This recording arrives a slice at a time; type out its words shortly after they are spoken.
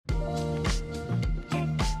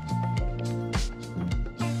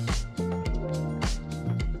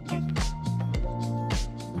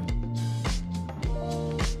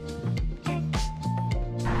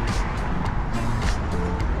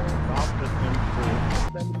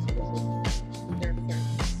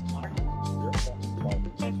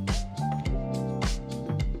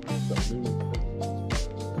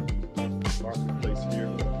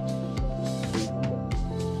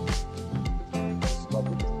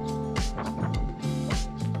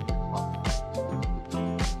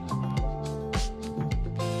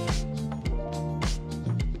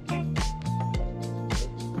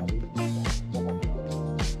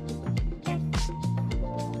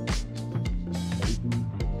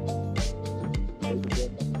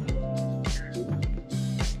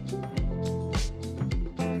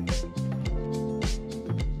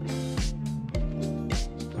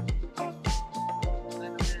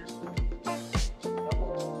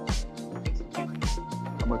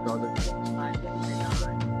much are they?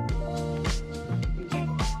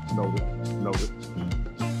 $5.99. Noted. Noted.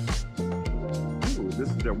 Ooh, this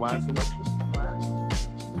is their wine selection.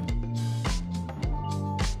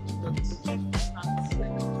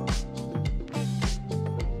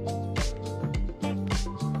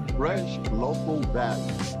 Fresh local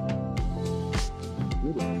value.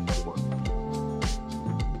 Beautiful.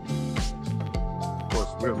 Of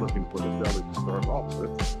course, we're looking for the deli to start off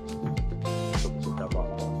with. So we'll have our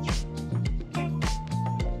lunch.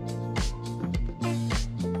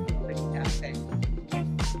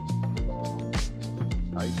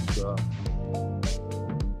 Nice here.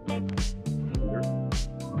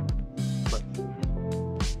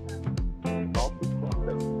 Coffee,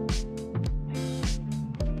 coffee.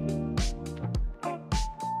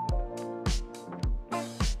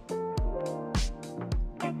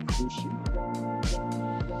 Sushi,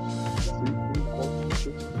 seafood, pork,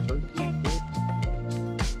 chicken, turkey, pork,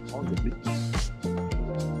 all the meats.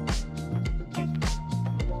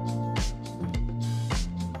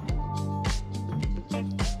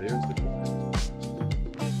 There's the guy.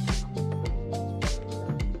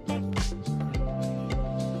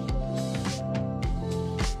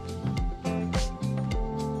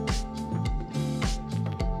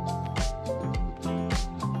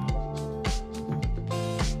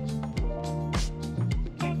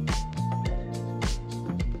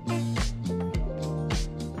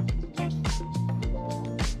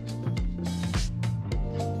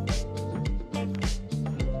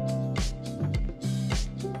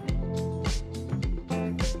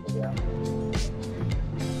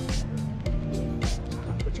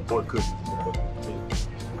 But your boy cookies.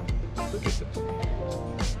 Look at that.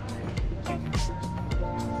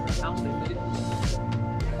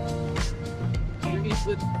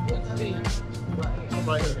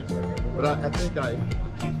 Right here. But I think I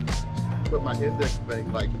put my index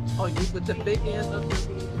finger like. Oh, you put the big end of your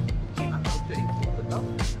meat?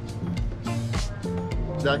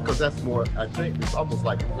 That, because that's more, I think it's almost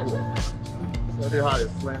like a four. So see how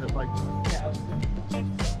it's slanted like that? Yeah.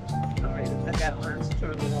 All right, I got mine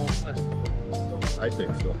turned the wrong way. I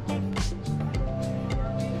think so.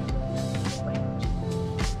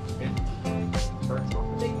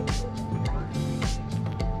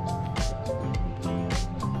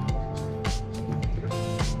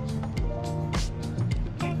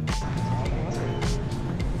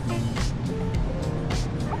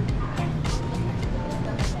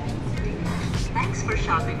 Thanks for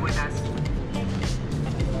shopping with us.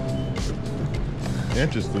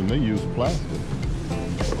 Interesting, they use plastic.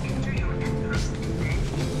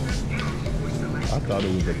 I thought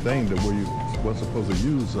it was a thing that where you was supposed to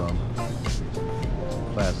use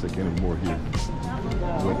plastic anymore here.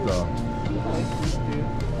 With